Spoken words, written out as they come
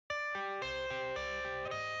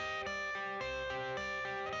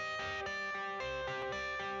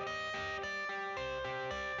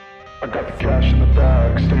I got the cash in the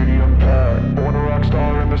bag, stadium packed. Born a rock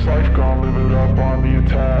star in this life, gonna live it up on the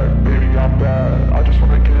attack. Baby, I'm bad, I just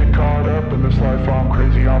wanna get caught up in this life. I'm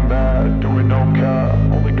crazy, I'm mad, doing no cap.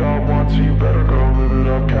 Only God wants, so you better go live it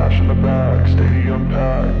up. Cash in the bag, stadium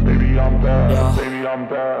packed. Baby, I'm bad, yeah. Baby, I'm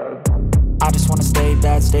bad. I just wanna stay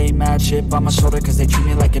bad, stay mad. Chip on my shoulder cause they treat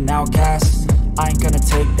me like an outcast. I ain't gonna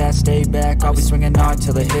take that, stay back. I'll be swinging hard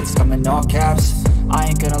till the hits come in all caps. I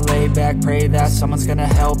ain't gonna lay back, pray that someone's gonna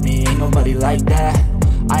help me. Ain't nobody like that.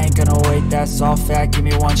 I ain't gonna wait, that's all fact. Give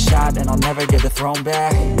me one shot and I'll never get the throne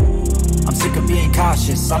back. I'm sick of being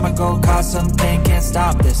cautious, I'ma go cause something, can't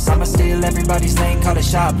stop this. I'ma steal everybody's lane, call it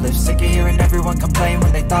shoplift. Sick of hearing everyone complain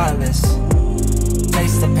when they thoughtless.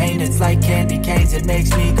 Taste the pain, it's like candy canes. It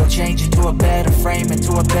makes me go change into a better frame,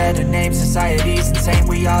 into a better name. Society's insane,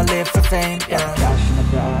 we all live for fame, yeah. Cash in the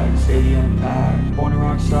bag, stadium packed. Born a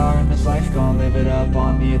rock star in this life, gonna live it up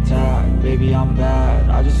on the attack. Baby, I'm bad,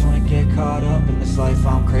 I just wanna get caught up in this life.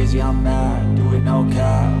 I'm crazy, I'm mad, do it no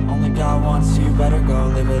cap. Only God wants, so you better go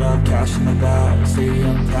live it up. Cash in the bag,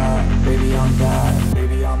 stadium packed. Baby, I'm bad,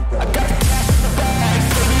 baby, I'm bad. I got the cash in the bag,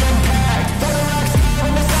 stadium packed. Born a rock star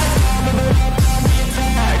in this life, gonna live it up.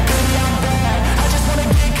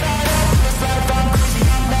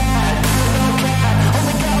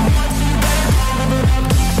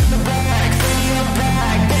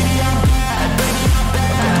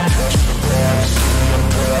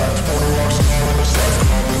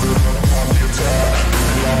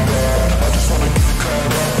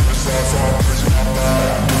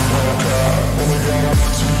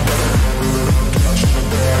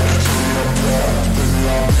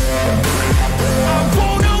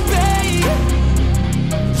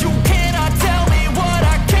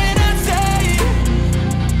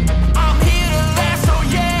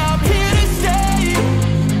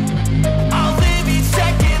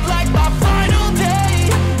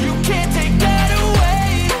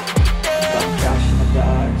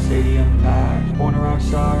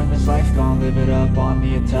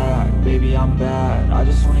 Baby, I'm bad, I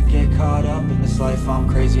just wanna get caught up in this life. I'm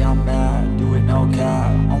crazy, I'm mad, do it no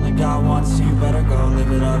cap. Only God wants, so you better go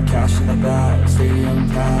live it up. Cash in the bag, stadium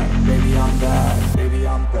packed. Baby, I'm bad, baby,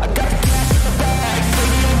 I'm bad.